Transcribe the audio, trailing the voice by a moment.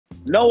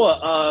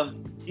Noah,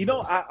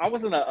 I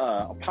was in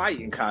a pie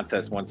eating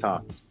contest one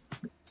time,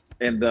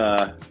 and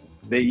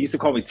they used to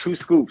call me Two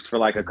Scoops for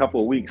like a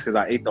couple of weeks because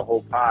I ate the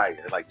whole pie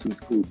in like 2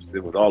 scoops.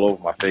 It was all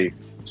over my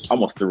face. I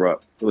almost threw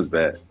up. It was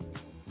bad.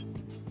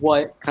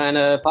 What kind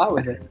of pie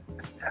was it?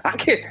 I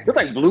can't. It was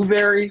like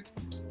blueberry,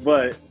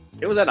 but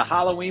it was at a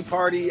Halloween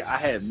party. I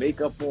had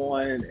makeup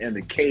on, and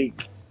the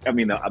cake. I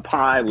mean, a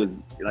pie was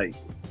like,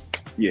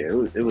 yeah,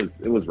 it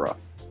was rough.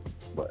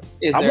 But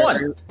I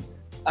won.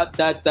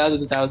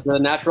 That was the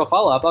natural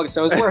follow-up. Okay,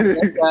 so it was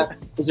worth.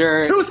 Is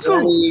there 2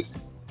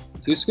 scoops?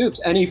 2 scoops.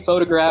 Any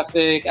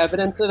photographic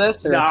evidence of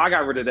this? No, I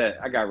got rid of that.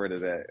 I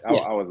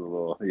was a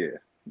little, yeah.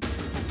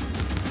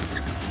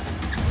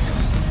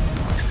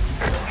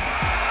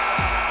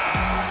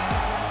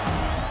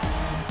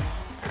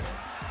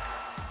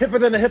 Hipper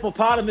than a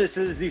hippopotamus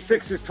is the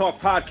Sixers Talk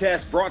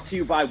podcast brought to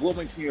you by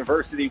Wilmington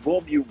University.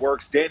 WilMU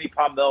Works. Danny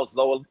Pommells,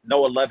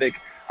 Noah Levick,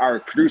 our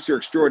producer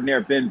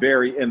extraordinaire Ben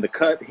Berry in the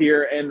cut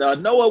here. And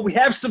Noah, we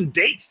have some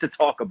dates to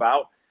talk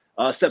about.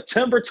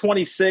 September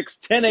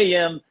 26th, 10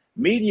 a.m.,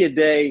 Media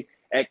Day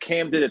at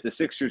Camden at the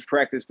Sixers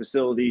practice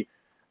facility.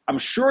 I'm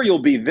sure you'll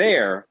be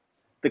there.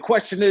 The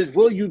question is,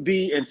 will you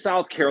be in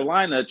South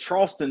Carolina,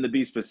 Charleston to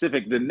be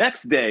specific, the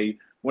next day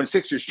when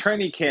Sixers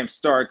training camp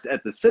starts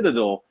at the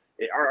Citadel?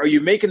 Are you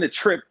making the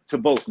trip to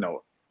both, Noah?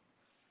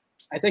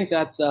 I think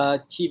that's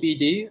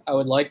TBD. I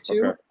would like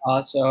to.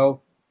 Okay. So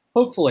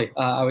hopefully,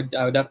 I would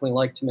definitely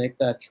like to make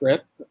that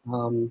trip.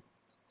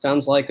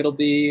 Sounds like it'll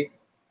be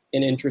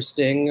an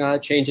interesting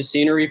change of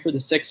scenery for the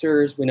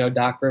Sixers. We know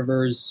Doc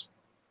Rivers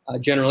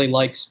generally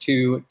likes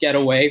to get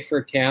away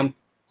for camp.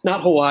 It's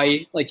not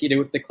Hawaii like you do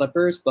with the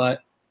Clippers, but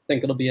I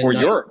think it'll be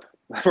Europe,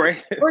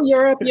 right? Or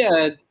Europe,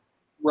 yeah,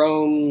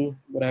 Rome,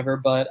 whatever.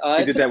 But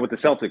he did that with the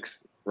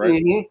Celtics, right?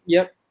 Mm-hmm,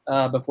 yep.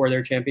 Before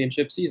their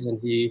championship season,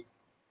 he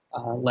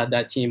led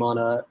that team on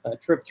a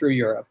trip through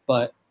Europe.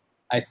 But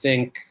I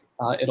think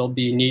it'll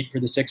be neat for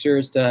the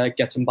Sixers to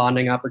get some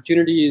bonding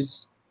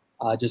opportunities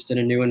just in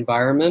a new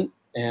environment.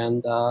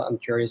 And I'm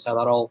curious how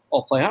that'll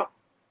all play out.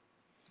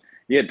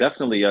 Yeah,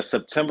 definitely.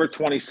 September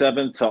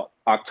 27th to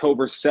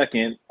October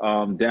 2nd,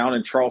 down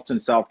in Charleston,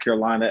 South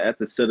Carolina at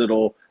the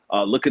Citadel,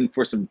 looking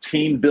for some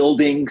team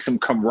building, some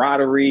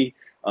camaraderie.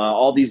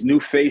 All these new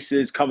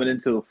faces coming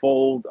into the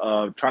fold,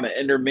 trying to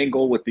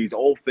intermingle with these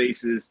old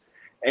faces.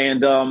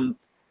 And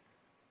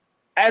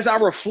as I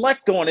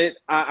reflect on it,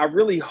 I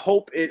really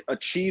hope it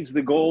achieves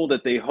the goal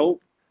that they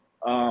hope.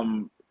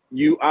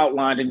 You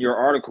outlined in your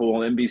article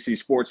on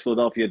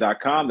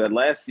NBCSportsPhiladelphia.com that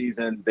last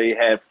season they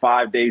had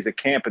 5 days of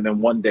camp and then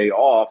 1 day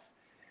off.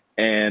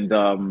 And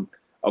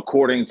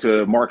according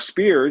to Mark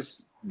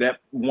Spears, that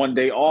 1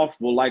 day off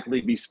will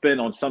likely be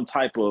spent on some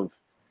type of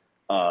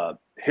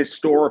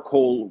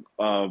historical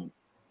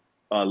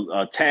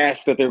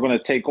tasks that they're going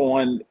to take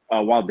on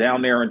while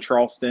down there in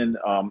Charleston,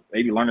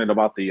 maybe learning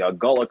about the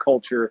Gullah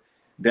culture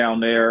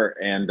down there,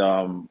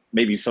 and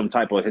maybe some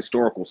type of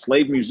historical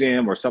slave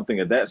museum or something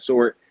of that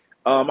sort.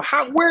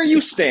 Where you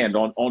stand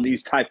on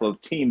these type of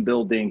team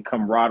building,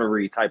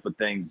 camaraderie type of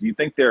things? Do you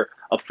think they're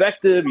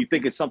effective? You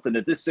think it's something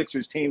that this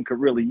Sixers team could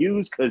really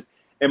use? Because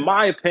in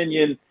my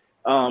opinion,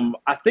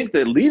 I think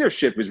the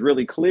leadership is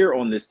really clear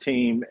on this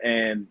team,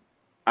 and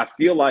I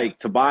feel like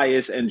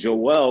Tobias and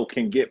Joel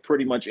can get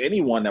pretty much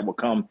anyone that will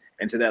come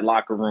into that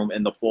locker room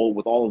in the fold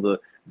with all of the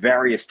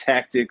various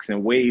tactics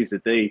and ways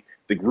that the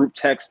group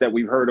text that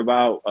we've heard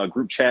about,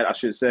 group chat, I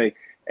should say,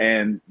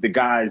 and the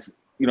guys,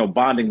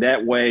 bonding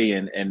that way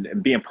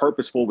and being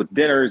purposeful with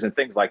dinners and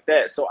things like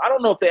that. So I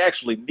don't know if they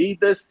actually need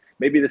this.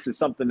 Maybe this is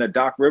something that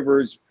Doc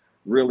Rivers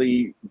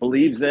really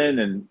believes in,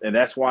 and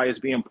that's why it's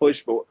being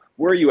pushed. But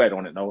where are you at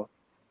on it, Noah?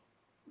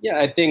 Yeah,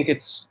 I think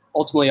it's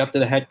ultimately up to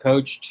the head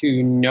coach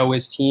to know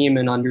his team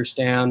and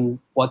understand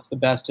what's the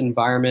best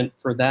environment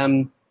for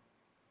them.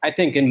 I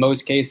think in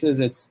most cases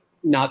it's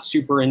not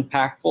super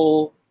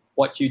impactful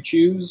what you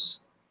choose,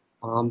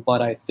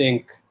 but I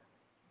think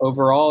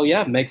overall,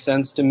 yeah, it makes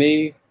sense to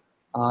me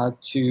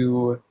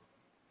to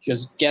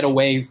just get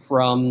away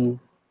from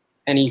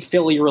any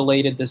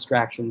Philly-related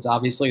distractions.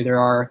 Obviously, there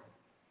are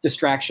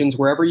distractions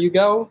wherever you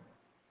go,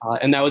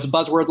 and that was a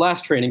buzzword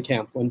last training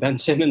camp when Ben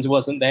Simmons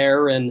wasn't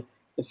there and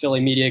the Philly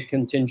media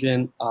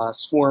contingent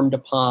swarmed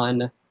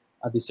upon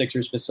the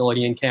Sixers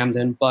facility in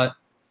Camden. But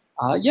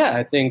yeah,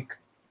 I think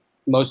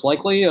most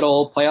likely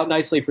it'll play out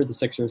nicely for the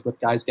Sixers with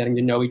guys getting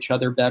to know each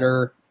other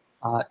better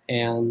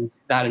and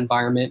that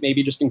environment,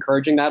 maybe just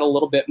encouraging that a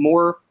little bit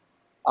more.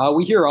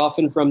 We hear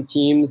often from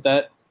teams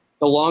that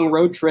the long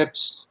road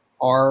trips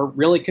are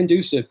really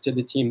conducive to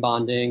the team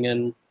bonding,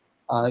 and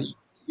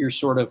you're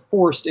sort of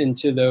forced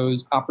into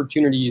those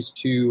opportunities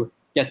to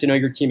get to know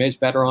your teammates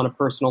better on a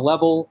personal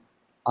level.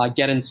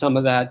 Getting some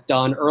of that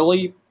done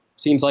early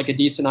seems like a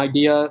decent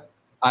idea.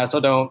 I also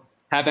don't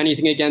have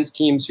anything against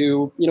teams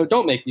who,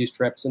 don't make these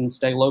trips and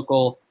stay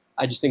local.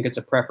 I just think it's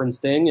a preference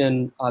thing,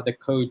 and the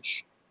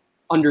coach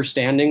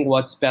understanding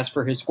what's best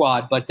for his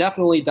squad. But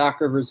definitely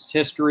Doc Rivers'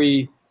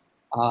 history,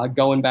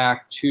 going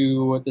back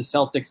to the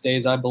Celtics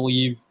days, I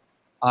believe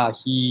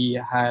he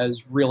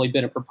has really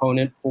been a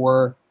proponent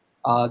for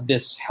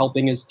this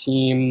helping his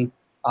team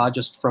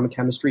just from a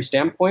chemistry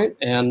standpoint.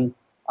 And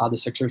the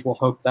Sixers will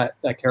hope that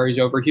that carries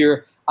over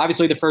here.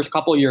 Obviously, the first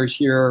couple of years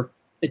here,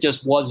 it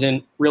just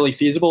wasn't really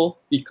feasible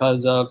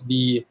because of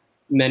the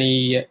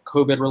many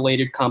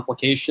COVID-related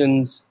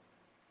complications.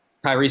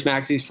 Tyrese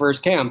Maxey's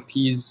first camp,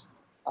 he's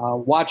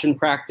watching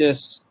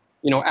practice,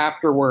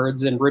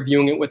 afterwards and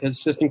reviewing it with his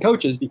assistant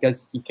coaches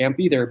because he can't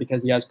be there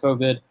because he has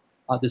COVID.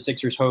 The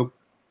Sixers hope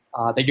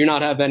they do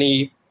not have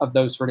any of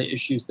those sort of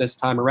issues this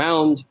time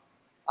around,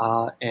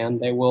 and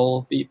they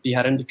will be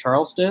heading to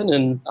Charleston,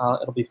 and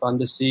it'll be fun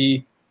to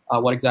see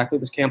what exactly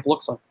this camp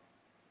looks like.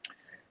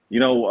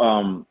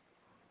 The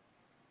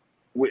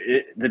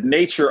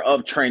nature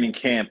of training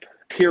camp,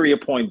 period,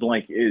 point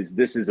blank,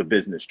 this is a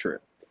business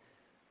trip.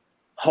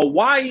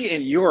 Hawaii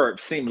and Europe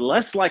seem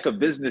less like a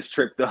business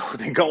trip, though,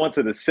 than going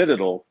to the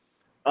Citadel.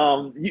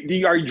 Are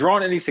you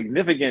drawing any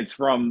significance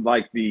from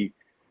like the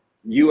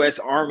U.S.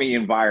 Army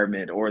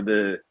environment or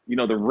the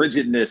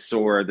rigidness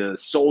or the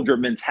soldier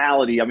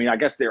mentality? I mean, I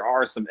guess there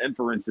are some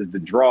inferences to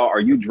draw.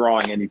 Are you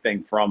drawing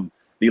anything from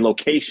the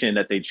location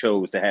that they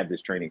chose to have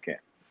this training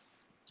camp?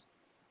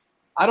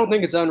 I don't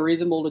think it's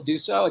unreasonable to do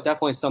so. It's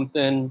definitely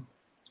something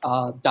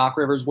Doc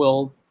Rivers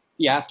will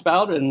be asked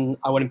about, and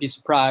I wouldn't be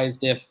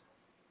surprised if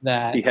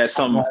that he has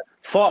some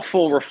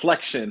thoughtful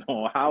reflection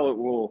on how it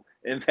will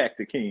impact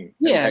the team.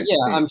 Yeah.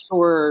 I'm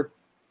sure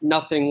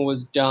nothing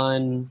was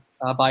done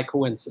by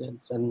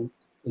coincidence, and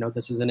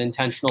this is an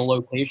intentional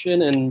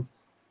location, and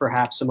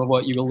perhaps some of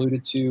what you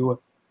alluded to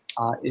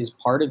is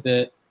part of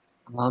it.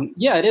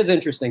 It is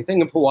interesting.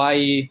 Thing of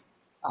Hawaii,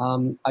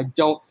 I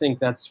don't think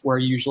that's where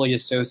you usually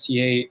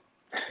associate,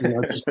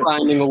 just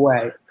grinding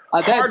away.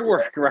 Hard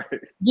work, right?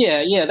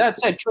 Yeah. That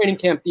said, training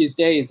camp these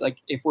days, like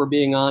if we're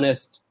being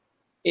honest,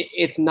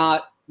 it's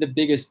not the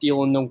biggest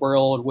deal in the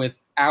world with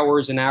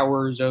hours and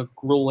hours of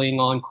grueling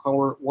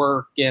on-court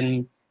work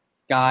and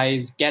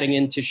guys getting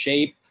into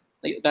shape.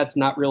 That's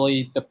not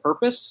really the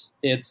purpose.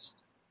 It's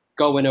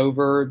going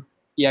over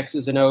the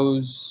X's and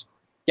O's,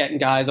 getting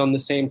guys on the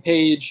same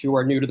page who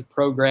are new to the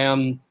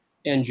program,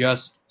 and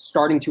just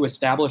starting to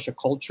establish a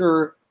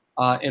culture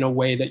in a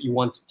way that you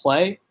want to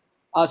play.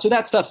 So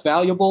that stuff's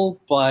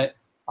valuable, but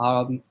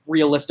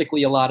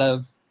realistically, a lot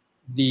of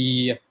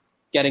the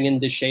getting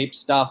into shape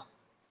stuff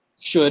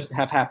should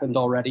have happened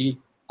already,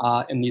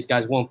 and these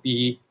guys won't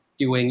be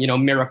doing,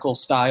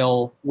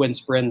 miracle-style wind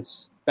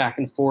sprints back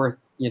and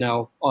forth,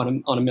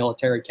 on a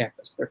military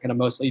campus. They're going to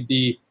mostly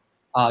be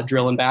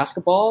drilling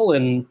basketball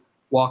and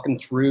walking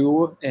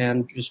through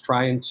and just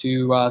trying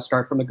to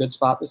start from a good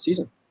spot this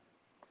season.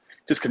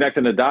 Just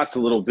connecting the dots a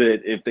little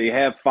bit, if they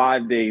have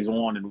 5 days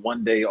on and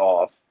 1 day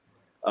off,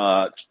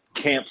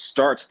 camp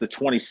starts the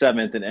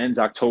 27th and ends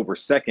October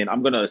 2nd.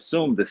 I'm going to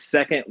assume the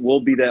 2nd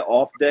will be that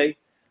off day.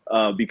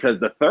 Because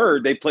the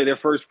 3rd, they play their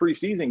first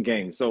preseason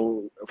game.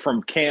 So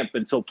from camp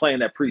until playing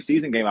that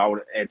preseason game, I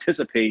would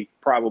anticipate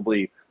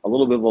probably a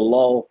little bit of a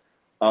lull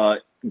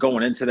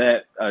going into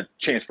that,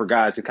 chance for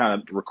guys to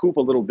kind of recoup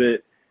a little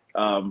bit.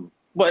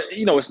 But,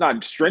 it's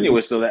not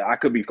strenuous, so that I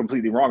could be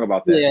completely wrong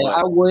about that. Yeah,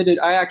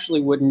 I actually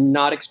would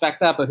not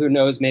expect that, but who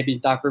knows? Maybe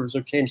Doc Rivers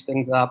will change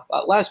things up.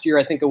 Last year,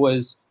 I think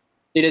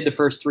they did the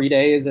first 3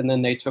 days, and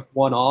then they took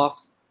one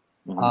off,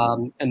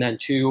 and then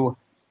two,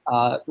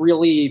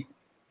 really –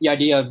 the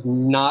idea of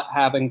not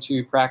having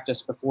to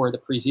practice before the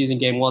preseason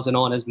game wasn't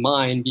on his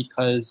mind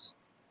because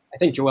I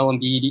think Joel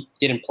Embiid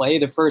didn't play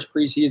the first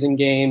preseason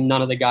game.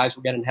 None of the guys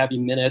were getting heavy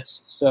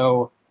minutes.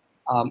 So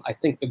I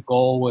think the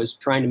goal was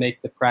trying to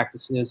make the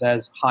practices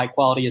as high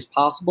quality as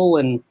possible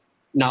and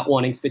not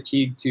wanting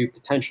fatigue to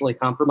potentially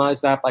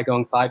compromise that by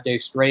going 5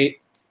 days straight.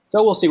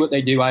 So we'll see what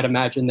they do. I'd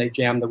imagine they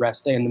jam the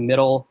rest day in the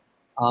middle.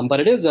 But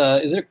it is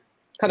a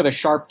kind of a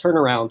sharp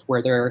turnaround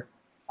where they're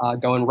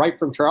going right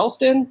from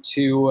Charleston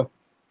to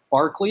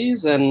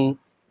Barclays, and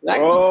that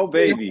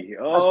baby.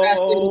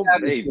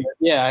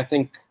 Yeah, I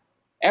think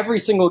every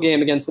single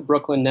game against the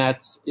Brooklyn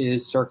Nets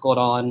is circled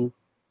on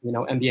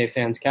NBA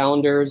fans'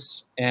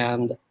 calendars,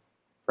 and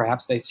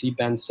perhaps they see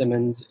Ben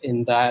Simmons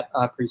in that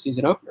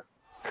preseason opener.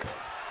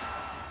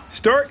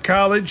 Start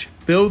college,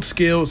 build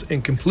skills,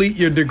 and complete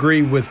your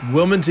degree with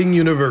Wilmington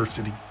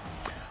University.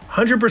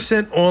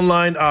 100%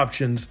 online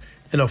options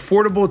and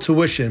affordable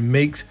tuition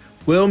makes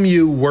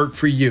WilMU work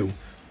for you.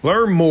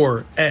 Learn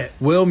more at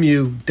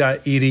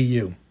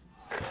wilmu.edu.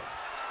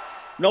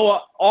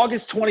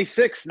 August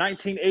 26,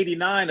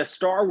 1989, a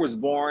star was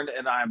born,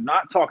 and I'm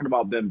not talking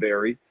about Ben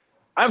Barry.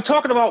 I'm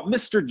talking about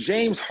Mr.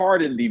 James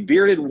Harden, the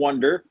bearded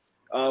wonder.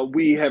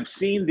 We have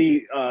seen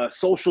the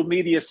social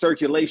media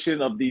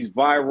circulation of these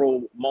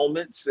viral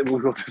moments, and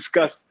we will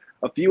discuss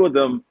a few of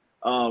them.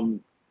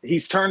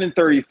 He's turning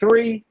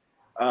 33.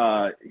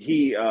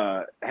 He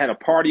had a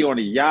party on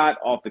a yacht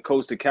off the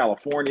coast of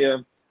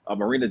California.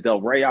 Marina Del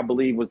Rey, I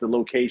believe, was the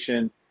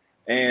location.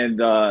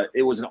 And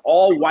it was an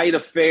all-white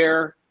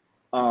affair.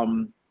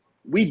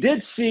 We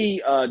did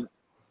see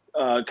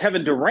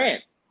Kevin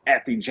Durant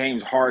at the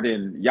James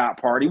Harden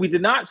yacht party. We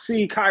did not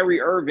see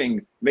Kyrie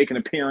Irving make an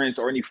appearance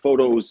or any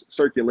photos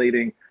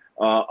circulating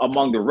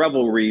among the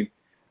revelry.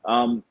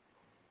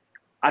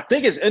 I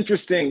think it's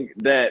interesting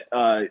that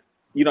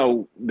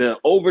the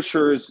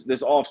overtures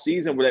this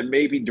offseason were that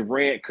maybe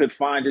Durant could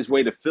find his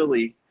way to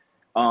Philly,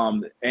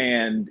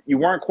 and you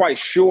weren't quite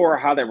sure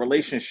how that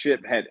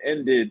relationship had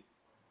ended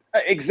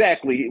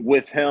exactly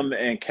with him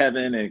and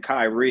Kevin and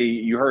Kyrie.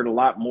 You heard a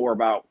lot more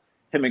about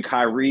him and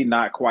Kyrie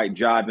not quite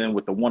jiving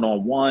with the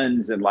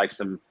one-on-ones and like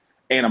some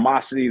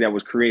animosity that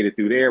was created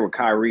through there with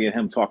Kyrie and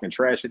him talking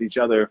trash at each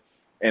other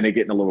and it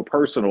getting a little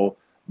personal.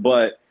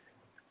 But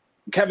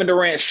Kevin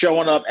Durant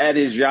showing up at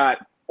his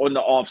yacht on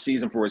the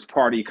offseason for his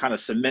party kind of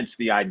cements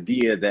the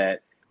idea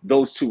that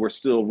those two are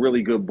still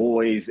really good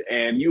boys.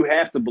 And you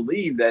have to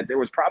believe that there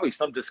was probably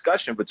some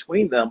discussion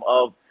between them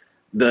of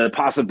the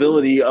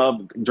possibility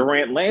of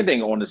Durant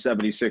landing on the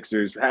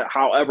 76ers,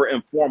 however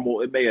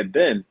informal it may have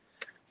been.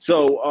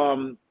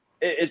 So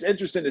it's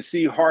interesting to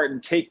see Harden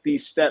take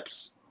these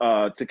steps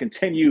to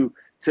continue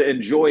to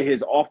enjoy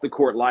his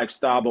off-the-court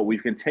lifestyle, but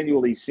we've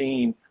continually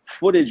seen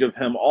footage of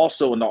him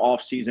also in the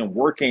offseason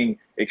working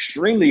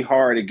extremely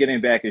hard at getting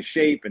back in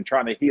shape and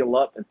trying to heal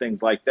up and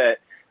things like that.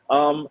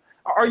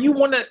 Are you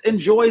one that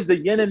enjoys the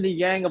yin and the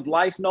yang of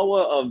life,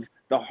 Noah, of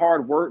the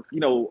hard work,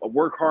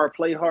 work hard,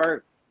 play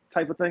hard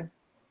type of thing?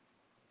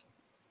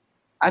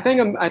 I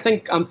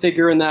think I'm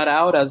figuring that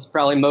out, as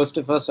probably most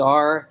of us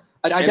are.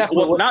 I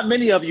definitely not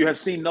many of you have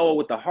seen Noah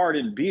with the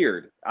Harden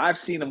beard. I've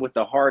seen him with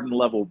the Harden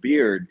level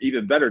beard,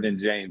 even better than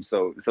James.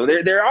 So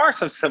there are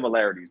some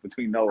similarities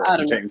between Noah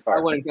and James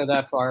Harden. I wouldn't go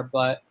that far,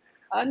 but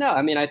no.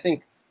 I mean, I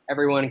think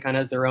everyone kind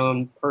of has their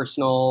own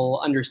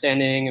personal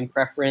understanding and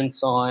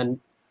preference on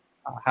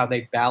how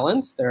they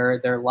balance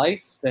their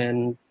life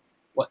and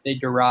what they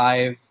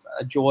derive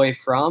joy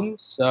from.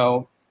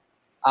 So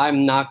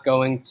I'm not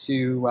going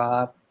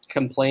to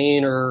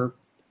complain or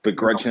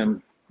begrudge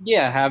him.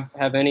 Yeah,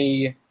 have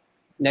any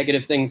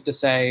negative things to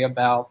say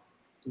about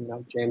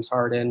James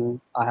Harden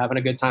having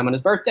a good time on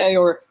his birthday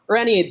or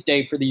any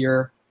day for the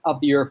year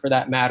for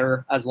that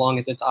matter, as long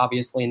as it's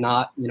obviously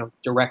not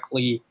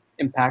directly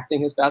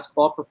impacting his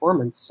basketball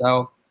performance.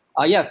 So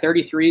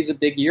 33 is a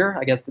big year.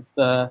 I guess it's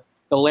the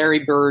Larry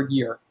Bird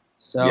year.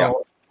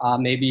 So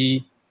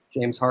maybe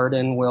James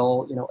Harden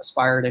will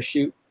aspire to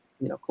shoot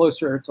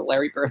closer to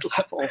Larry Bird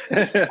level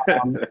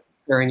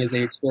during his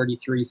age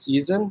 33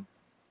 season.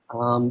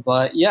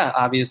 But yeah,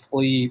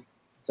 obviously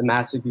it's a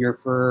massive year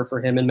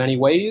for him in many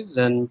ways,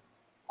 and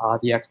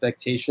the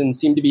expectations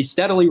seem to be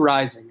steadily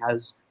rising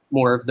as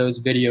more of those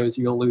videos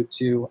you allude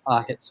to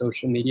hit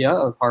social media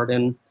of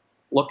Harden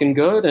looking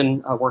good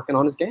and working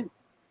on his game.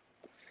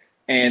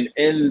 And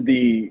in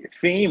the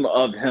theme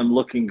of him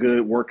looking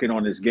good, working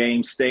on his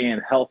game,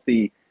 staying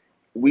healthy,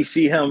 we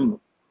see him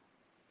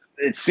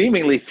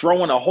seemingly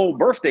throwing a whole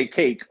birthday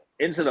cake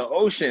into the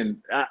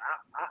ocean.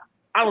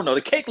 I don't know.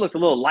 The cake looked a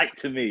little light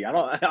to me.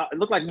 It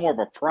looked like more of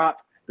a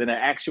prop than an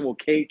actual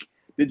cake.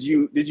 Did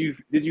you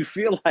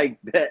feel like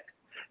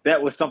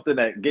that was something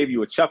that gave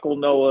you a chuckle,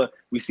 Noah?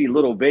 We see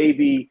little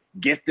baby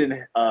gifting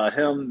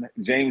him.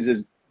 James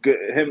is good.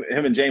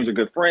 Him and James are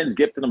good friends.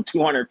 Gifting him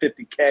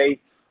 $250K.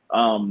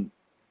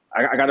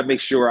 I got to make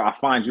sure I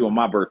find you on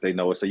my birthday,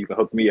 Noah, so you can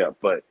hook me up.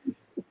 But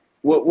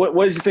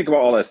what did you think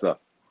about all that stuff?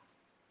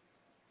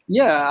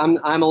 Yeah,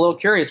 I'm a little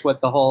curious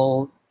what the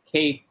whole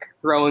cake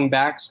throwing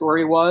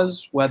backstory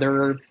was,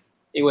 whether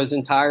it was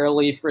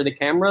entirely for the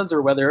cameras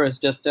or whether it was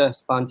just a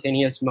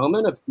spontaneous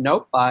moment of,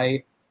 nope,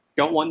 I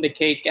don't want the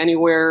cake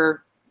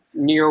anywhere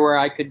near where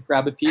I could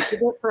grab a piece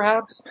of it,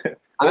 perhaps.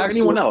 Or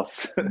anyone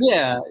else.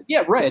 Yeah,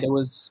 right.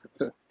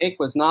 Cake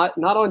was not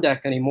on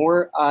deck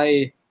anymore.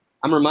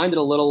 I'm reminded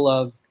a little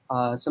of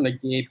some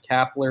of Gabe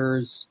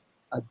Kapler's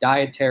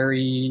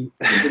dietary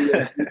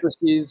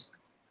secrecies.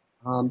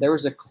 There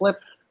was a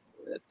clip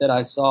that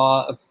I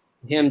saw of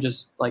him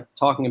just like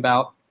talking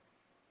about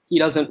he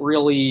doesn't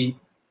really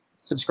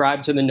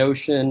subscribe to the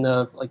notion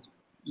of like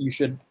you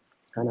should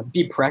kind of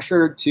be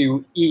pressured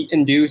to eat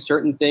and do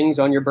certain things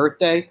on your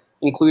birthday,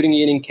 including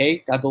eating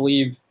cake. I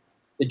believe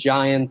the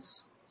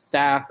Giants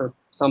staff or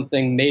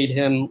something made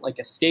him like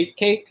a steak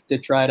cake to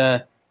try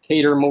to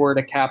cater more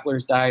to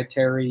Kapler's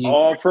dietary.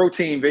 All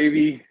protein,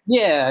 baby.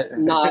 Yeah,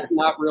 not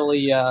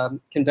really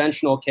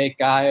conventional cake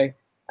guy.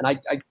 And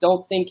I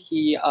don't think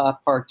he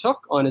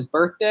partook on his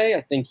birthday.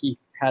 I think he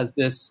has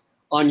this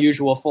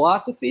unusual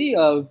philosophy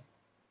of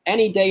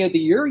any day of the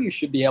year, you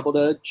should be able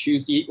to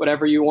choose to eat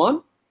whatever you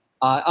want.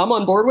 I'm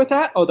on board with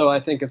that, although I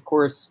think, of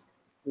course,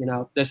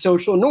 the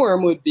social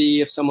norm would be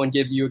if someone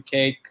gives you a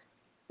cake,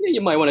 you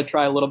might want to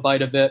try a little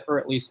bite of it or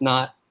at least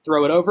not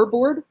throw it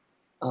overboard.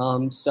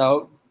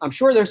 So I'm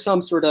sure there's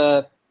some sort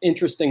of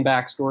interesting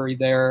backstory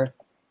there.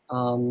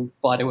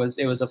 But it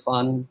was a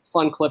fun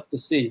clip to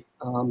see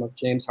of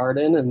James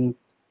Harden. And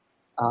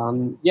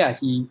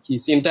he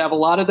seemed to have a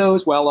lot of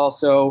those while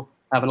also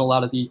having a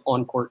lot of the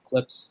on-court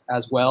clips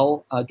as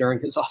well during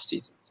his off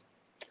seasons.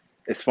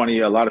 It's funny.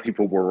 A lot of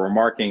people were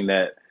remarking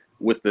that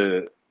with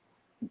the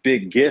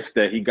big gift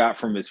that he got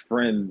from his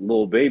friend,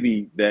 Lil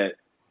Baby, that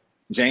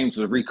James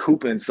was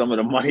recouping some of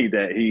the money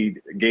that he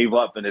gave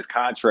up in his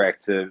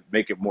contract to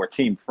make it more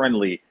team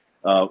friendly,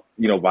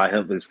 by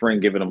his friend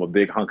giving him a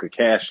big hunk of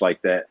cash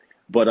like that.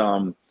 But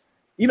I'm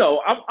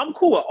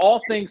cool with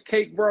all things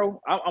cake,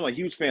 bro. I'm a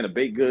huge fan of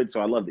baked goods,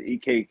 so I love to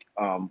eat cake.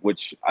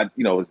 Which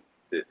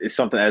is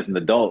something as an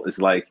adult. It's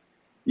like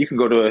you can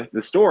go to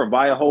the store and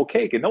buy a whole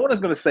cake, and no one is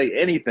going to say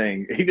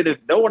anything, even if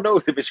no one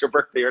knows if it's your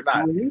birthday or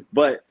not. Mm-hmm.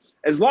 But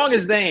as long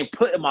as they ain't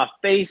putting my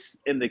face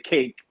in the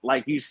cake,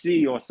 like you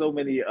see on so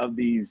many of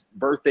these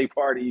birthday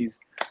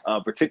parties,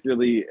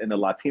 particularly in the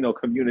Latino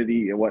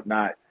community and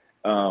whatnot.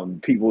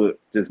 People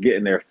just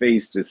getting their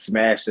face just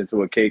smashed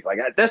into a cake. Like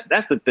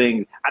that's the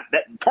thing.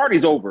 That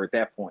party's over at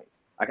that point.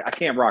 I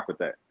can't rock with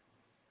that.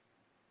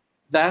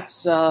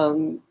 That's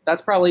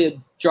probably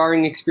a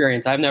jarring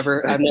experience. I've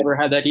never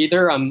had that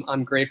either.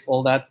 I'm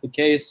grateful that's the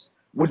case.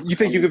 Would you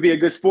think you could be a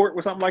good sport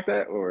with something like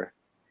that, or?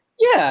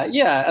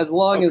 Yeah. As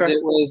long as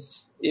it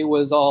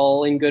was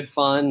all in good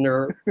fun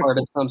or part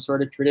of some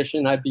sort of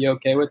tradition, I'd be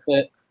okay with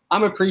it.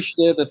 I'm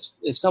appreciative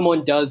if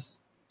someone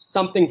does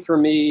something for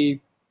me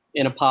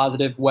in a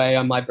positive way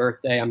on my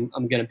birthday. I'm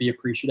going to be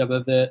appreciative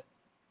of it.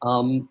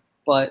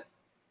 But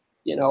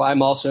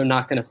I'm also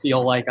not going to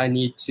feel like I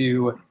need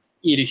to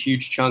eat a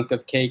huge chunk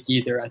of cake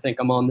either. I think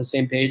I'm on the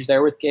same page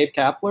there with Gabe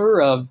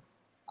Kapler of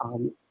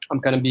I'm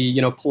going to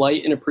be,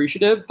 polite and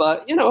appreciative,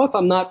 but if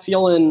I'm not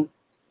feeling,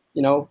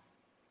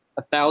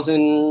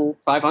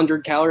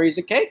 1,500 calories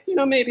of cake,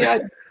 maybe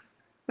I'd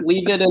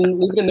leave it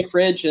in the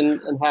fridge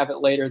and have it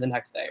later the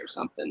next day or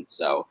something.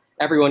 So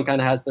everyone kind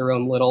of has their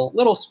own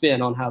little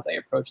spin on how they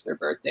approach their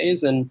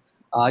birthdays, and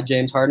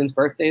James Harden's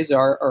birthdays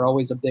are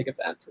always a big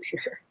event for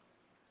sure.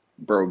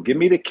 Bro, give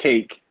me the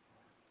cake,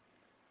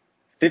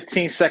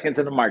 15 seconds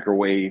in the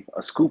microwave,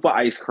 a scoop of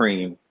ice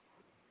cream,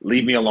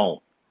 leave me alone.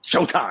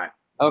 Showtime.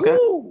 Okay.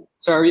 Woo!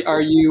 So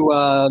are you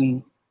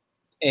a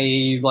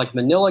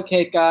vanilla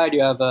cake guy? Do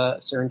you have a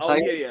certain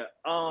type? Oh yeah.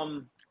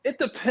 It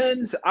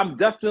depends. I'm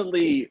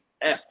definitely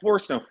at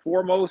first and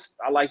foremost,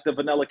 I like the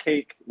vanilla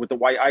cake with the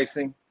white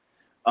icing.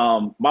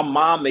 My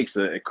mom makes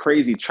a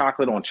crazy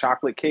chocolate on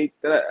chocolate cake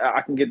that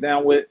I can get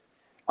down with.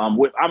 I'm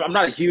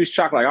not a huge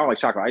chocolate. I don't like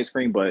chocolate ice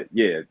cream, but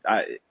yeah,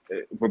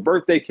 for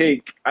birthday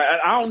cake,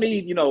 I don't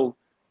need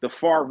the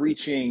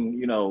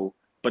far-reaching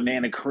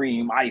banana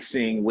cream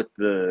icing with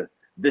the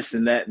this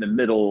and that in the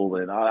middle,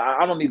 and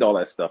I don't need all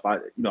that stuff. I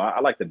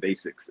like the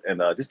basics,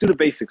 and just do the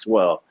basics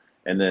well,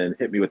 and then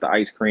hit me with the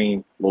ice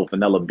cream, little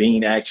vanilla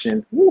bean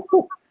action.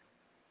 Woo-hoo.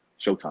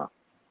 Showtime.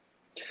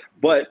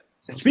 But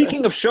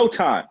speaking of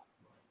showtime,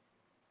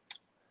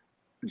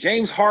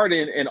 James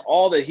Harden and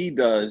all that he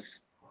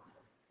does,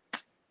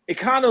 it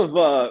kind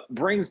of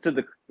brings to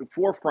the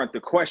forefront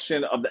the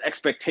question of the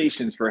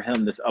expectations for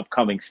him this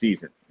upcoming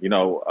season.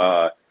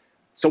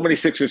 So many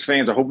Sixers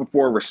fans are hoping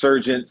for a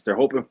resurgence. They're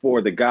hoping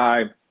for the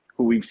guy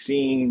who we've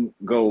seen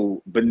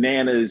go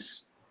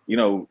bananas,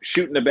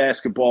 shooting the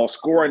basketball,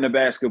 scoring the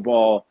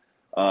basketball,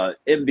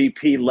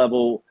 MVP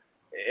level.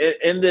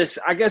 In this,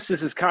 I guess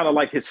this is kind of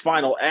like his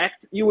final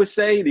act, you would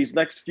say, these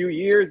next few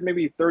years,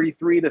 maybe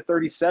 33 to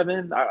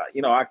 37. I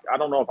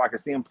don't know if I can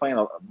see him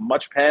playing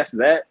much past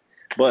that,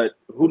 but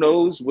who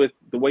knows with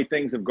the way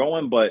things are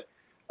going. But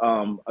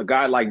a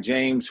guy like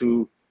James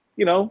who,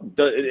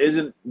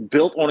 isn't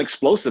built on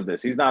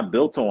explosiveness. He's not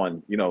built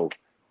on,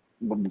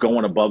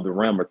 going above the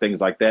rim or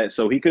things like that.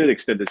 So he could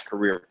extend his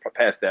career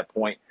past that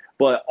point.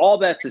 But all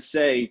that to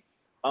say,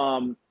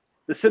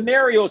 the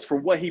scenarios for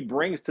what he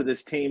brings to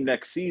this team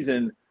next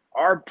season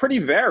are pretty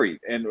varied,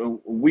 and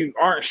we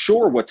aren't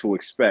sure what to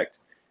expect.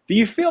 Do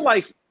you feel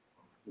like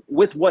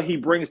with what he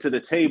brings to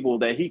the table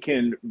that he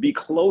can be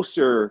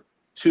closer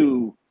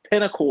to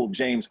pinnacle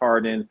James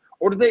Harden,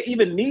 or do they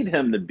even need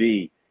him to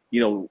be,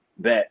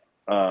 that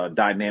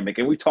dynamic?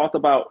 And we talked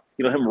about,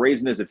 him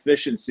raising his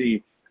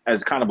efficiency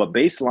as kind of a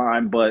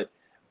baseline, but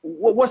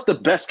what's the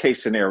best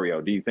case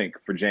scenario, do you think,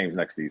 for James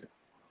next season?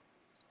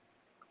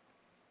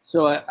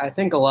 So I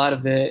think a lot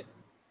of it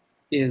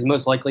is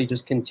most likely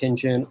just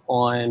contingent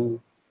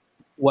on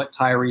what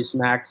Tyrese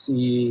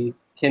Maxey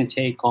can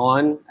take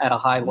on at a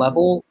high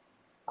level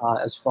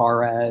as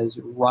far as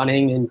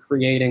running and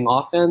creating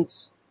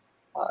offense.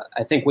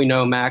 I think we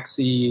know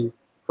Maxey,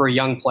 for a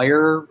young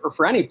player or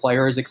for any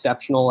player, is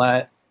exceptional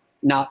at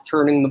not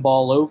turning the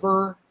ball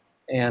over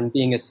and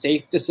being a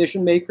safe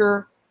decision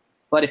maker.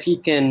 But if he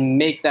can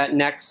make that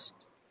next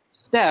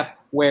step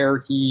where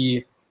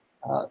he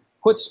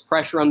puts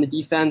pressure on the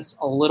defense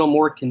a little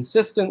more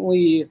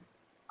consistently,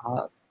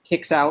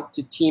 kicks out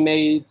to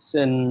teammates,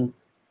 and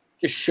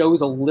just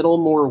shows a little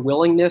more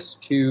willingness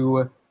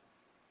to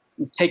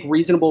take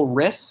reasonable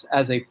risks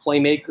as a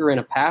playmaker and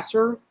a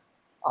passer,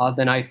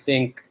 then I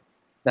think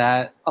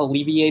that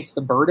alleviates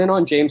the burden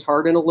on James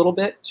Harden a little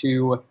bit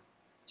to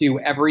do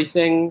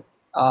everything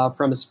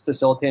from a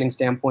facilitating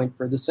standpoint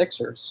for the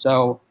Sixers.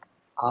 So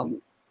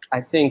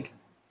I think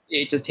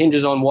it just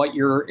hinges on what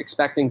you're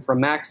expecting from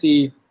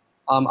Maxey.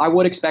 I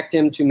would expect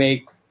him to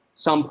make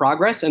some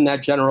progress in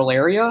that general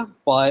area,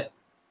 but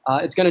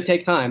it's going to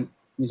take time.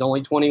 He's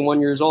only 21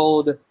 years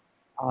old,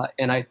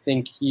 and I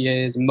think he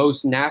is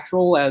most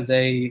natural as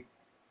a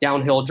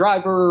downhill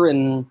driver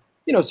and,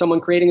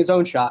 someone creating his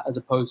own shot as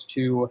opposed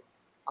to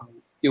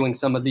doing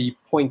some of the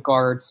point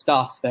guard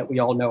stuff that we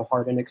all know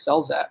Harden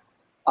excels at.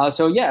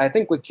 So yeah, I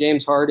think with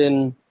James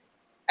Harden,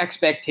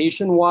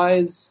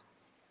 expectation-wise,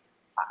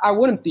 I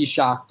wouldn't be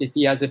shocked if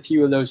he has a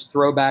few of those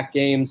throwback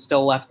games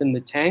still left in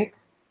the tank.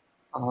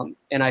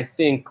 And I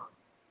think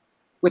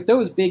with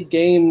those big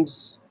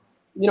games,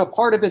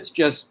 part of it's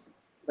just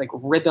like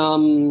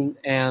rhythm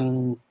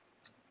and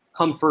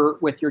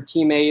comfort with your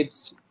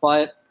teammates,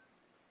 but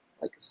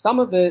like some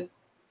of it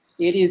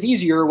is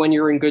easier when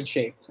you're in good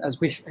shape, as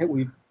we've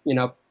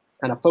kind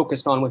of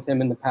focused on with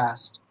him in the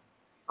past.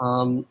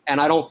 And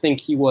I don't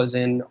think he was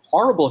in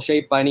horrible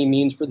shape by any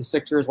means for the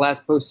Sixers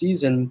last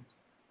postseason.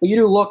 But you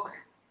do look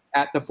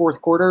at the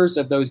fourth quarters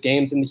of those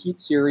games in the Heat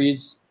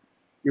series,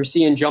 you're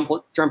seeing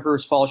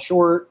jumpers fall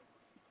short.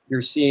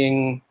 You're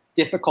seeing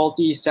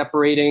difficulty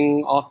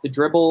separating off the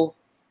dribble.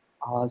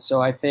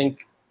 So I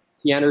think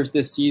he enters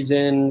this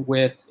season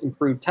with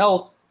improved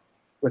health,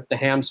 with the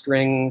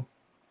hamstring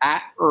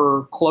at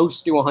or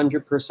close to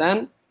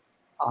 100%.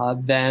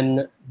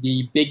 Then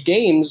the big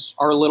games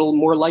are a little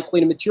more likely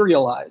to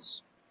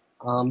materialize,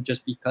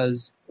 just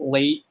because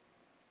late,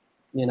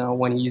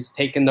 when he's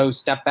taken those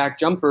step back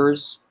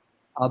jumpers,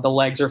 the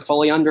legs are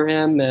fully under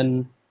him,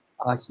 and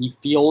he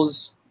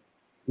feels,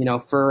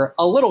 for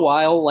a little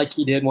while like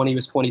he did when he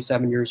was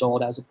 27 years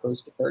old as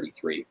opposed to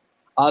 33.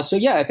 So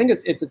yeah, I think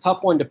it's a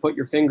tough one to put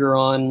your finger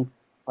on,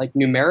 like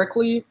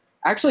numerically.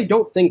 I actually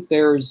don't think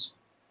there's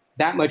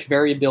that much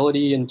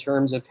variability in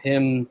terms of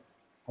him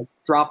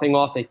dropping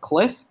off a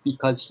cliff,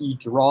 because he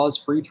draws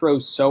free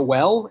throws so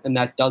well, and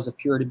that does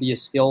appear to be a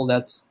skill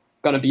that's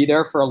going to be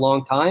there for a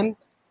long time.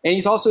 And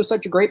he's also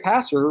such a great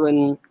passer,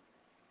 and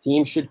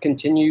teams should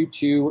continue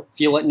to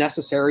feel it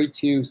necessary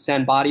to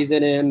send bodies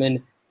at him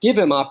and give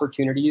him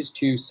opportunities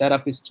to set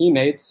up his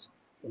teammates,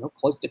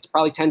 close to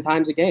probably 10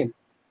 times a game.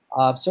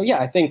 So yeah,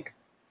 I think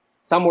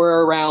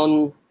somewhere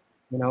around,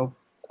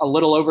 a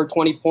little over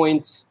 20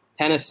 points,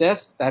 10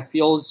 assists, that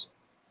feels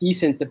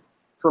decent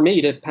for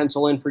me to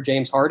pencil in for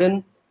James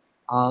Harden.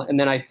 And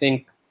then I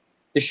think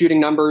the shooting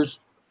numbers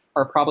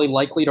are probably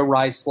likely to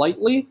rise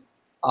slightly,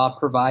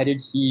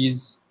 provided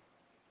he's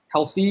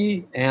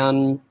healthy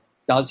and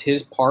does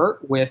his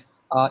part with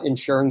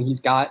ensuring he's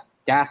got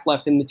gas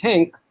left in the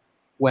tank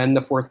when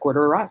the fourth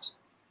quarter arrives.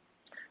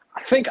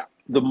 I think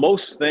the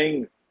most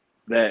thing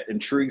that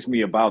intrigues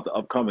me about the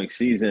upcoming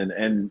season,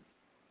 and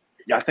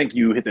I think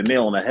you hit the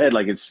nail on the head,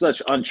 like it's such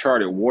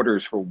uncharted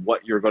waters for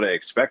what you're going to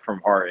expect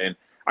from Harden.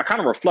 I kind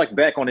of reflect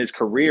back on his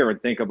career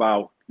and think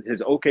about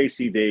his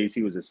OKC days.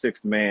 He was a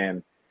sixth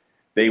man.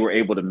 They were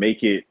able to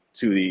make it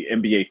to the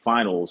NBA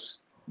Finals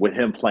with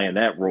him playing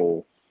that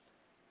role.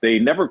 They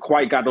never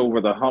quite got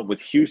over the hump with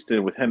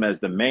Houston with him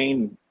as the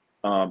main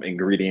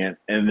ingredient.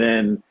 And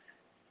then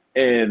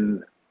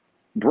in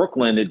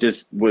Brooklyn, it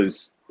just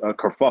was a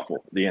kerfuffle.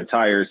 The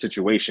entire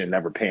situation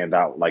never panned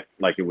out like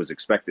it was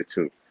expected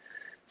to.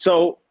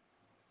 So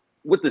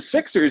with the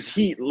Sixers,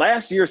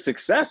 last year's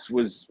success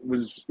was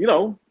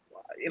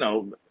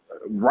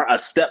a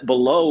step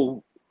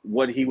below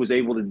what he was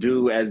able to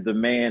do as the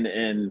man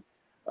in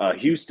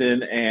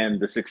Houston and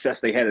the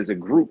success they had as a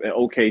group at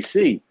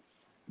OKC.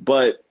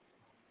 But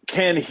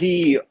can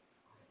he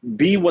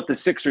be what the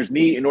Sixers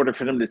need in order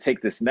for them to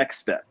take this next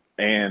step?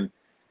 And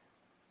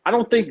I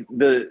don't think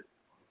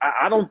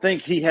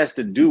he has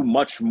to do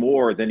much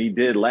more than he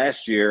did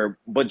last year,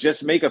 but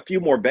just make a few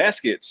more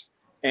baskets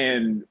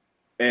and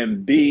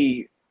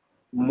be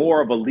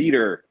more of a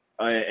leader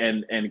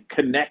and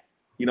connect,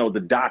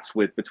 the dots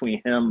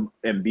between him,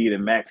 Embiid,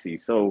 and Maxey.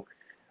 So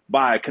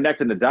by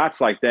connecting the dots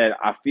like that,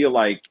 I feel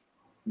like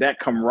that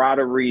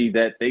camaraderie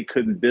that they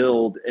couldn't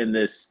build in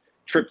this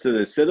trip to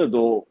the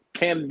Citadel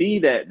can be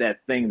that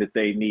thing that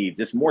they need.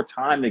 Just more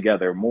time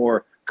together,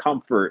 more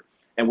comfort.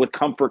 And with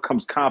comfort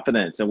comes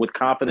confidence. And with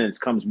confidence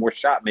comes more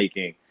shot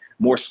making,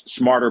 more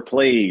smarter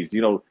plays,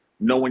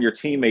 knowing your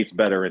teammates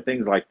better and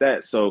things like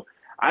that. So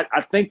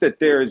I think that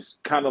there's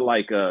kind of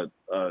like a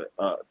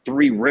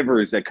three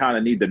rivers that kind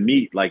of need to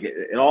meet. Like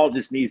it all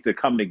just needs to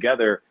come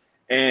together.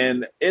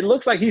 And it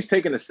looks like he's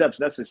taking the steps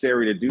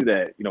necessary to do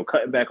that,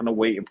 cutting back on the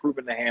weight,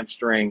 improving the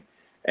hamstring,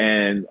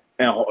 and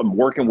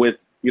working with,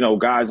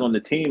 guys on the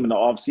team in the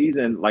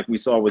offseason, like we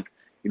saw with,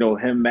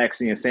 him,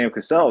 Maxey, and Sam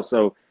Cassell.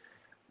 So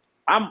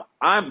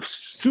I'm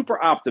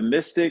super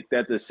optimistic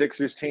that the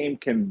Sixers team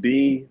can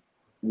be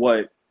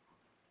what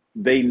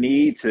they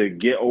need to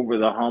get over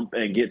the hump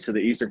and get to the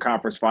Eastern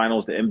Conference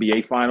Finals, the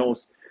NBA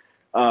Finals.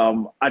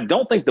 I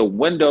don't think the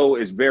window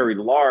is very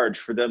large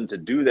for them to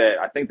do that.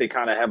 I think they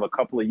kind of have a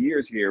couple of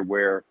years here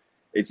where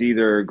it's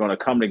either going to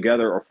come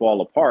together or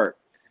fall apart.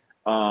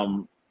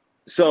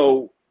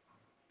 So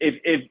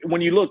if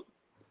when you look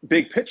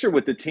big picture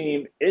with the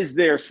team, is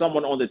there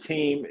someone on the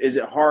team? Is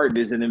it Harden?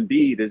 Is it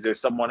Embiid? Is there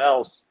someone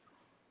else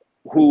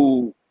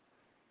who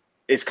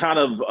is kind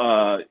of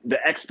the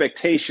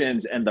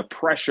expectations and the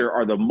pressure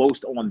are the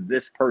most on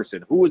this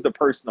person? Who is the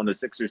person on the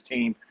Sixers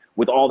team,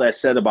 with all that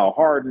said about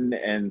Harden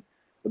and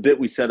a bit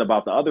we said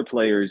about the other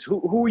players?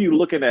 Who are you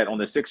looking at on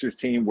the Sixers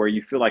team where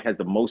you feel like has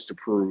the most to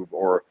prove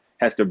or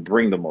has to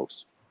bring the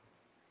most?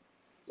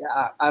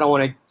 Yeah, I don't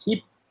want to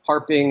keep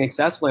harping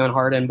excessively on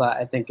Harden, but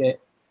I think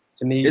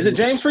to me. Is it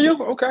James for you?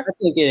 Okay. I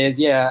think it is,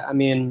 yeah. I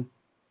mean,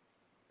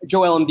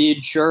 Joel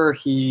Embiid, sure,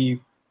 he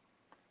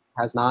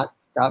has not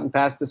gotten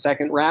past the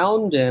second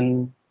round,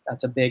 and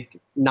that's a big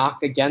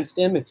knock against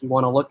him if you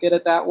want to look at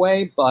it that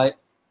way, but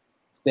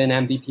he's been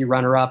MVP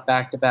runner-up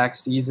back-to-back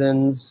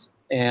seasons,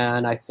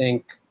 and I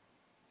think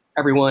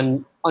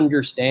everyone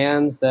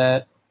understands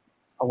that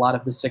a lot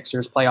of the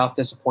Sixers' playoff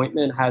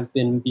disappointment has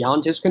been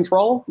beyond his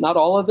control. Not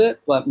all of it,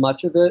 but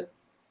much of it.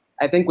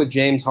 I think with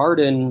James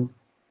Harden,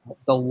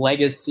 the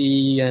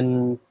legacy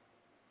and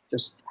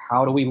just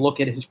how do we look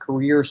at his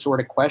career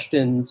sort of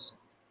questions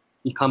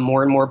become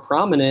more and more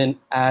prominent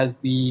as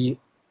the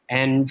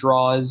end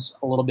draws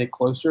a little bit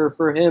closer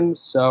for him.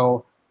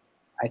 So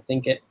I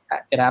think it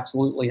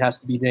absolutely has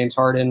to be James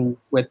Harden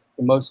with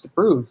the most to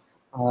prove.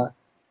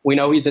 We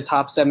know he's a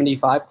top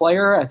 75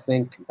 player. I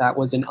think that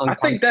was I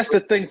think that's the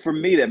thing for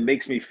me that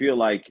makes me feel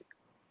like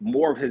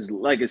more of his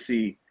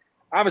legacy.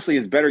 Obviously,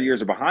 his better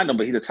years are behind him,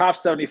 but he's a top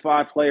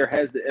 75 player,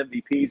 has the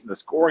MVPs and the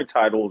scoring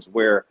titles,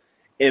 where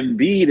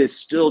Embiid is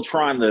still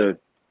trying to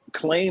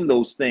claim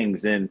those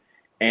things and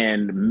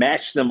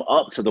match them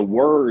up to the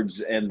words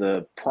and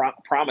the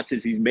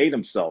promises he's made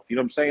himself. You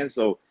know what I'm saying?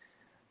 So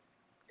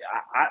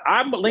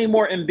I lean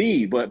more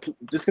Embiid, but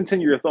just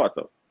continue your thought,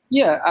 though.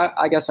 Yeah,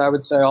 I guess I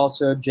would say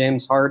also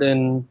James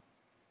Harden,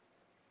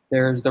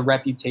 there's the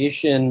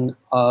reputation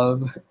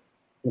of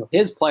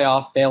his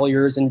playoff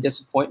failures and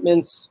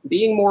disappointments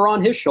being more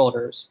on his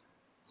shoulders.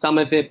 Some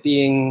of it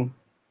being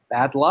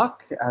bad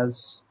luck,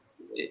 as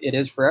it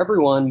is for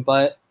everyone,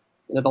 but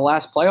the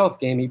last playoff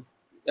game he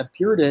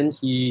appeared in,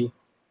 he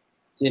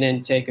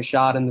didn't take a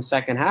shot in the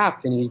second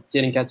half, and he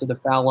didn't get to the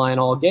foul line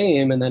all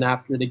game. And then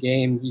after the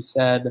game, he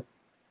said,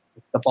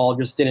 the ball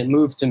just didn't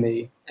move to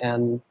me.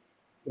 And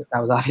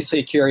that was obviously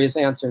a curious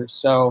answer.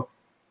 So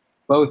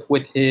both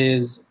with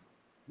his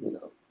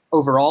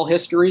overall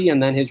history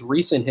and then his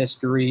recent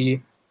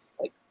history,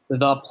 like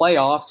the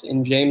playoffs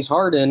in James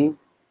Harden,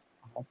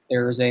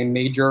 there's a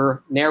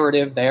major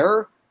narrative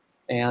there,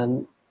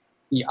 and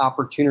the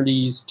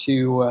opportunities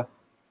to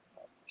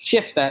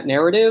shift that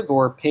narrative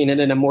or paint it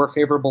in a more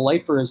favorable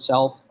light for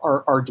himself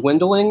are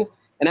dwindling.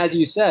 And as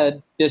you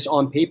said, this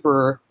on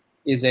paper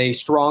is a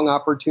strong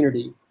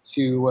opportunity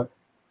to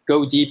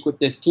go deep with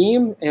this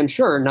team and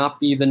sure, not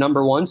be the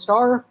number one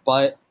star,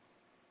 but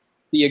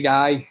be a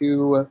guy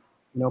who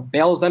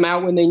bails them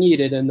out when they need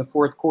it in the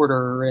fourth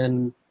quarter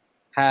and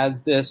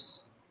has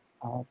this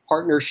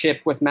partnership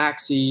with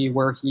Maxey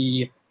where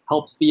he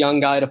helps the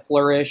young guy to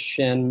flourish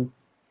and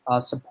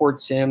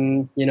supports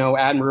him,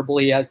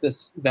 admirably as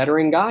this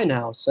veteran guy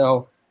now.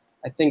 So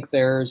I think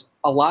there's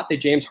a lot that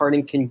James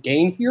Harden can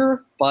gain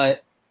here,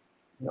 but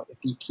if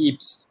he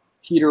keeps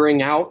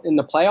petering out in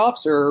the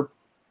playoffs or,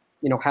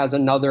 has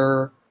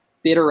another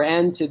bitter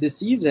end to the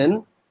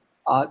season,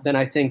 then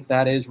I think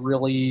that is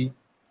really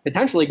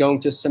potentially going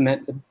to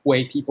cement the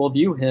way people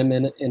view him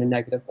in a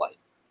negative light.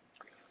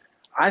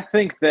 I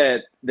think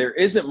that there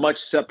isn't much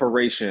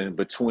separation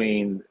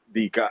between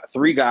the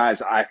three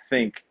guys I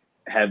think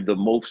have the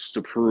most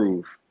to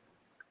prove,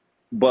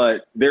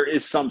 but there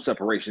is some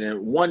separation.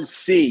 And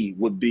 1C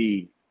would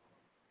be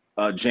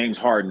James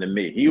Harden to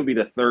me. He would be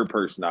the third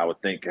person I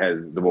would think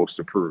has the most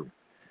to prove.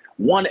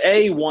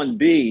 1A,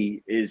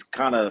 1B is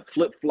kind of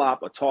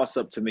flip-flop, a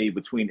toss-up to me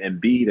between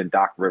Embiid and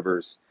Doc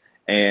Rivers.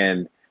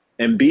 And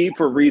Embiid,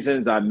 for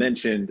reasons I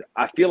mentioned,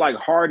 I feel like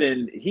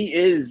Harden, he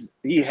has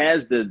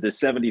the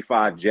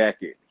 75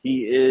 jacket.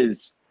 He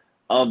is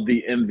of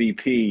the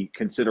MVP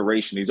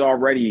consideration. He's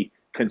already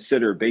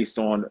considered, based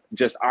on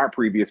just our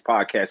previous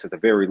podcast at the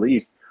very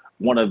least,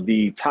 one of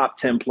the top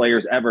 10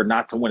 players ever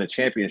not to win a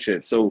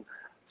championship. So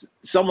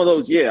some of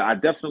those, yeah, I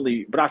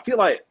definitely, but I feel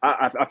like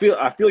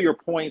I feel your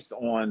points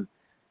on,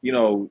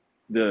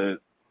 the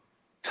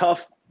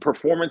tough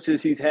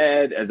performances he's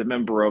had as a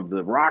member of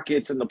the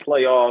Rockets in the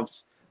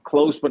playoffs,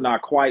 close but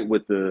not quite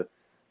with the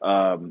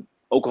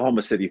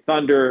Oklahoma City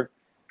Thunder.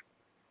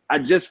 I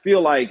just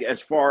feel like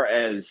as far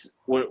as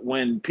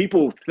when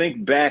people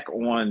think back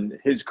on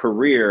his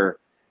career,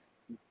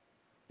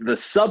 the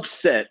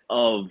subset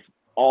of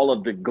all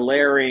of the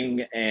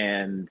glaring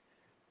and,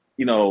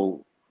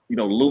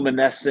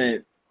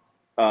 luminescent,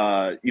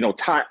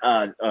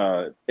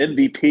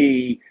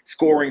 MVP,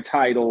 scoring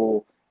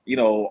title,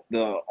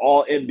 the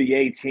all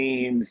NBA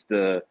teams,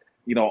 the,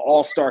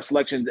 all-star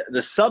selection, the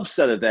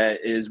subset of that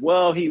is,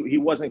 well, he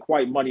wasn't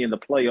quite money in the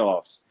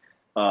playoffs.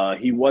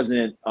 He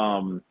wasn't,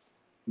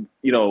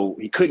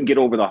 he couldn't get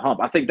over the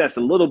hump. I think that's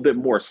a little bit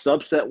more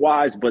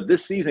subset-wise, but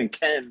this season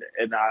can,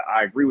 and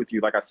I agree with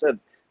you, like I said,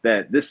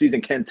 that this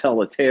season can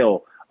tell a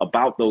tale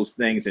about those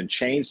things and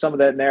change some of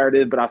that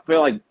narrative. But I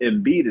feel like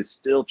Embiid is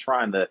still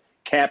trying to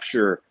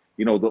capture,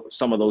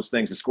 some of those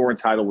things. The scoring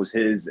title was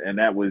his, and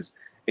that was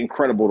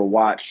incredible to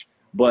watch.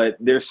 But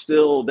there's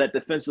still that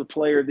defensive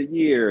player of the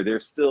year.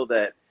 There's still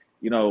that,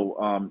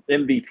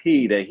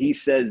 MVP that he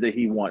says that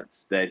he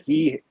wants, that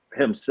he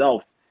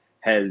himself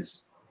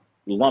has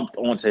lumped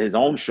onto his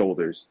own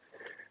shoulders.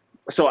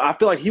 So I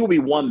feel like he will be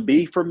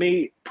 1B for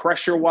me,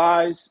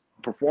 pressure-wise,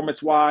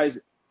 performance-wise.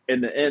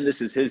 in the end,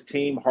 this is his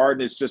team.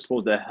 Harden is just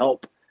supposed to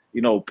help,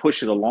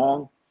 push it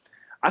along.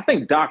 I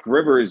think Doc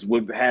Rivers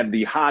would have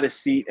the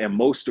hottest seat and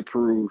most to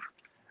prove,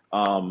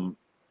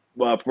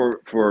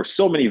 for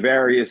so many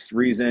various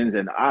reasons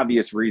and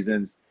obvious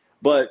reasons.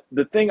 But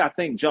the thing I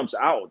think jumps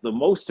out the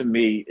most to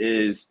me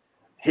is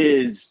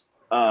his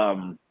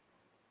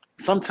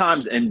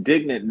sometimes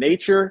indignant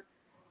nature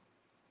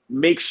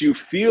makes you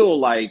feel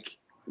like,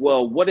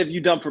 well, what have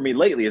you done for me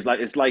lately?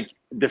 It's like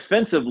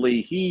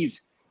defensively,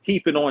 he's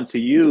heaping on to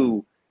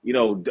you,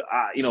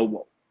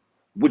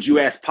 would you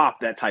ask Pop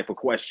that type of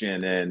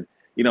question? And,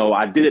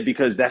 I did it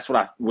because that's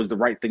what was the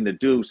right thing to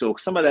do. So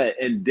some of that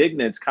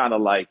indignance kind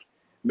of like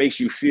makes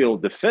you feel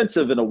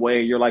defensive in a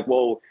way. You're like,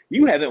 well,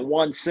 you haven't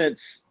won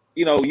since,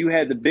 you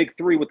had the big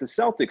three with the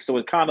Celtics. So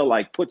it kind of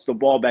like puts the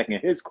ball back in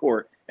his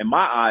court in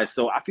my eyes.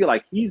 So I feel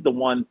like he's the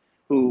one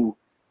who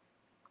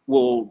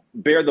will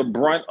bear the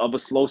brunt of a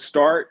slow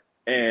start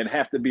and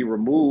have to be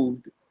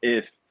removed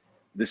if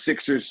the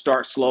Sixers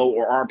start slow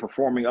or aren't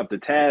performing up to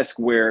task,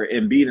 where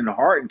Embiid and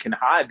Harden can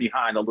hide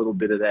behind a little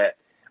bit of that,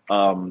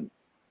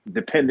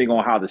 depending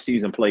on how the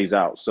season plays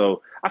out.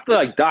 So I feel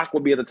like Doc will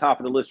be at the top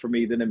of the list for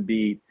me, then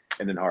Embiid,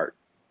 and then Harden.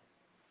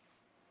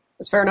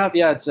 That's fair enough.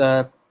 Yeah, it's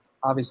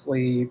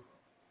obviously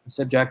a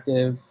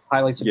subjective,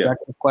 highly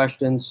subjective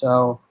question.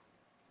 So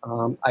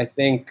I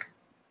think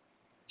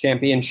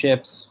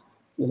championships,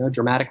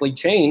 dramatically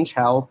change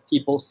how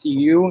people see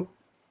you.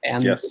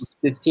 And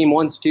this team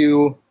wants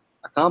to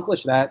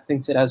accomplish that,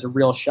 thinks it has a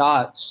real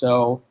shot.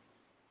 So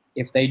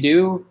if they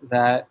do,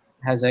 that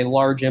has a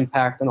large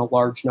impact on a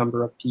large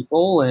number of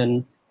people,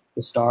 and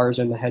the stars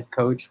and the head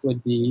coach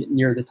would be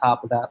near the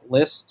top of that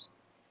list.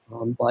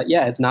 But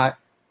yeah, it's not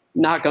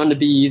going to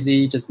be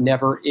easy, just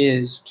never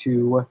is,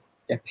 to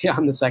get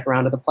beyond the second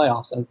round of the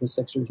playoffs, as the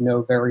Sixers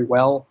know very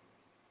well.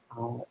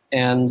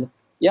 And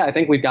yeah, I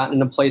think we've gotten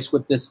in a place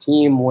with this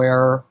team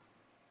where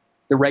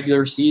the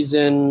regular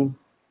season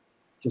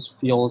just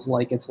feels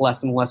like it's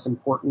less and less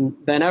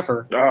important than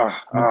ever.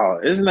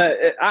 Isn't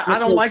that? I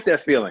don't like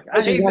that feeling.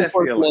 I hate that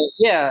feeling.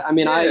 Yeah, I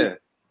mean, I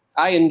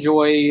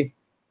enjoy,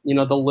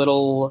 the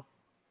little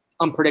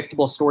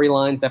unpredictable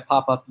storylines that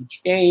pop up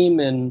each game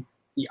and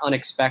the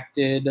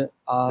unexpected.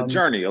 The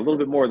journey, a little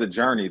bit more of the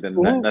journey than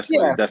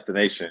necessarily the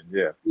destination.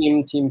 Yeah.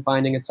 Team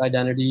finding its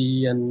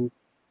identity and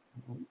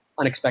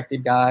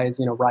unexpected guys,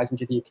 rising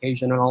to the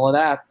occasion and all of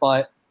that.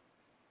 But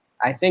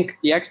I think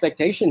the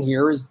expectation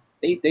here is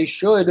they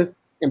should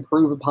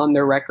improve upon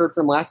their record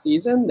from last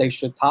season. They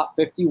should top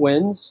 50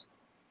 wins.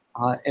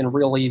 And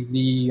really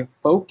the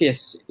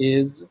focus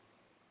is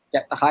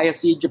get the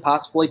highest seed you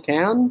possibly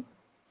can,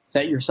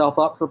 set yourself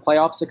up for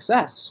playoff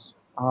success,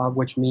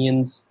 which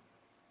means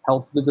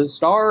health of the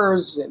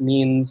stars. It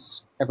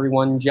means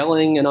everyone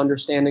gelling and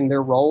understanding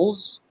their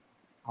roles.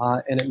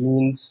 And it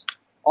means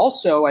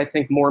also, I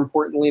think more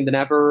importantly than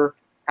ever,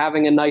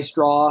 having a nice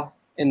draw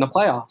in the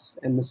playoffs.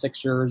 And the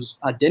Sixers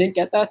didn't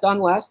get that done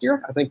last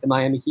year. I think the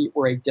Miami Heat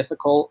were a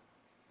difficult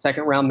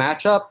second round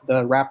matchup.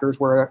 The Raptors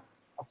were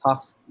a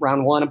tough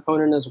round one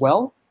opponent as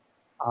well.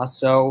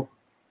 So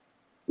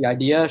the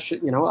idea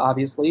should,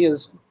 obviously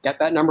is get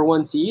that number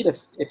one seed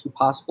if you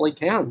possibly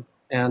can,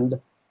 and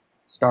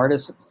start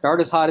as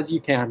hot as you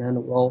can,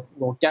 and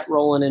we'll get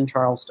rolling in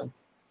Charleston.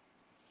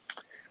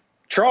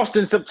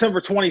 Charleston, September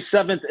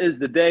 27th is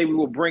the day. We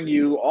will bring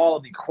you all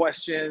of the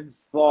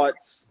questions,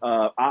 thoughts,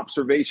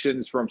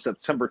 observations from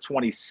September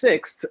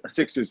 26th,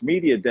 Sixers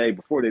Media Day,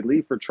 before they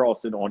leave for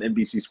Charleston on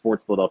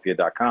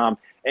NBCSportsPhiladelphia.com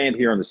and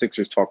here on the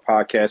Sixers Talk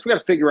podcast. We got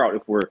to figure out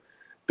if we're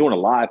doing a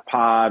live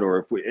pod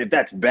or if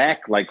that's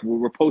back. Like,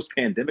 we're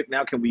post-pandemic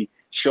now. Can we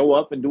show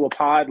up and do a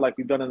pod like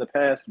we've done in the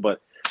past?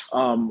 But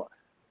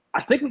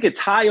I think we could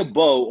tie a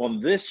bow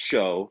on this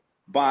show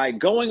by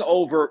going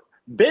over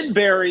Ben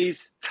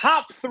Berry's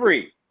top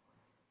 3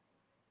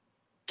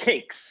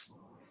 cakes.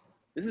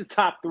 This is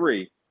top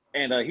 3,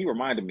 and he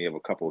reminded me of a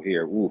couple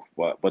here.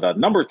 But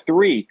number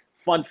 3,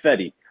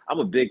 funfetti. I'm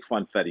a big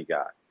funfetti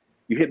guy.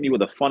 You hit me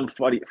with a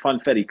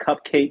funfetti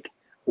cupcake,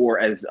 or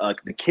as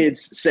the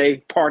kids say,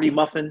 party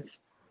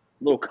muffins.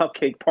 Little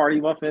cupcake party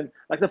muffin.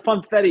 Like, the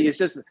funfetti is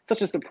just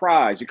such a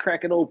surprise. You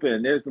crack it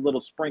open, there's the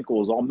little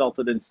sprinkles all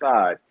melted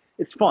inside.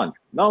 It's fun.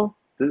 No,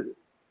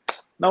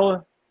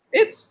 Noah.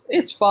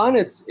 It's fun.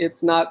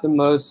 It's not the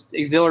most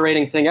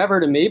exhilarating thing ever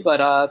to me, but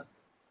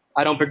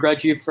I don't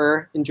begrudge you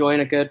for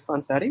enjoying a good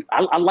funfetti.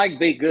 I like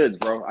baked goods,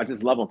 bro. I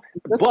just love them.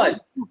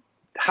 But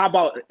how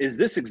about, is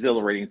this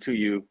exhilarating to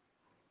you?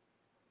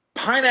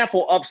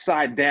 Pineapple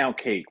upside down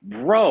cake,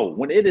 bro.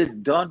 When it is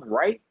done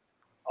right,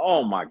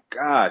 oh my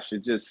gosh,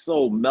 it's just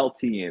so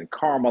melty and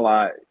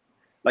caramelized.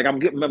 Like, I'm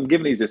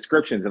giving these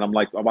descriptions, and I'm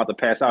like, I'm about to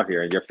pass out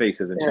here, and your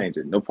face isn't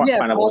changing. No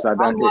pineapple upside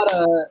down cake.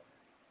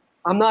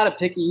 I'm not a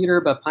picky eater,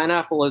 but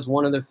pineapple is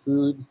one of the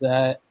foods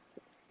that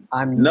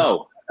I'm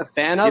not a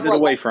fan of. Get it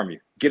away from you.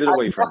 Get it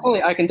away from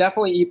you. I can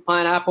definitely eat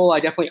pineapple. I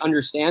definitely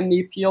understand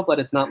the appeal, but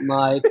it's not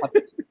my cup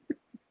of tea.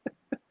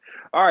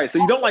 All right, so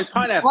you don't like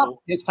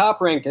pineapple. His top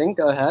ranking,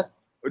 go ahead.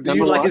 Do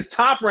you like his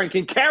top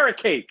ranking carrot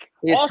cake?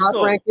 His Also,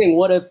 top ranking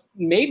would have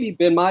maybe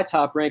been my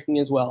top ranking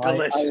as well.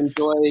 I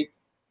enjoy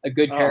a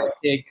good carrot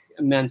cake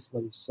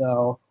immensely.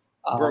 So,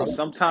 bro,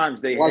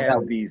 sometimes they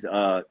have these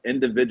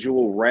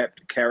individual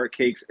wrapped carrot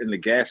cakes in the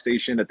gas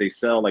station that they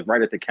sell like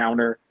right at the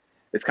counter.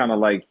 It's kind of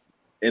like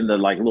in the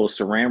like little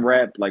saran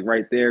wrap, like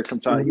right there.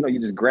 Sometimes you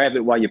just grab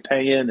it while you're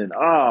paying, and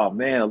oh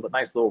man, a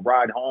nice little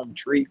ride home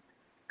treat.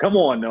 Come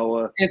on,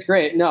 Noah. It's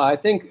great. No, I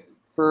think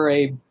for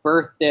a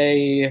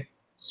birthday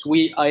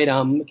sweet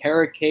item,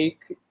 carrot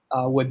cake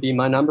would be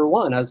my number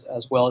one, as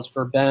well as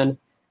for Ben.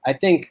 I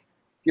think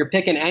if you're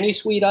picking any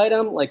sweet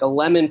item, like a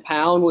lemon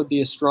pound would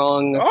be a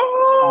strong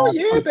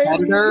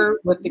competitor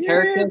with the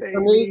carrot cake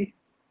for me.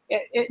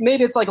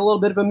 Maybe it's like a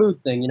little bit of a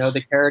mood thing.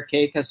 The carrot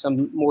cake has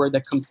some more of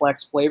the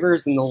complex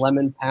flavors than the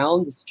lemon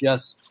pound. It's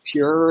just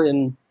pure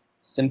and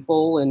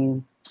simple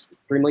and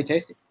extremely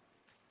tasty.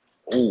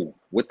 Ooh,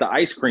 with the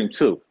ice cream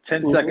too.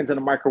 10 seconds in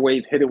the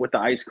microwave, hit it with the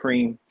ice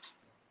cream.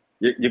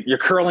 You're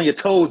curling your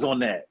toes on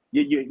that.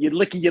 You're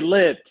licking your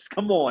lips.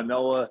 Come on,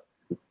 Noah.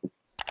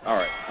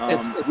 All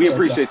right. We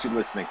appreciate you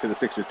listening to the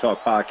Sixer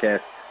Talk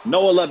podcast.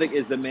 Noah Levick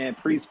is the man.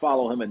 Please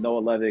follow him at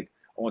Noah Levick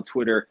on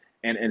Twitter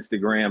and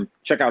Instagram.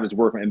 Check out his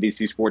work on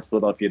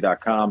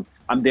NBCSportsPhiladelphia.com.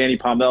 I'm Danny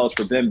Pommells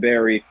for Ben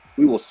Barry.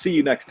 We will see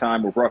you next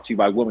time. We're brought to you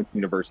by Wilmington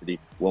University.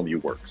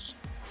 WilMU Works.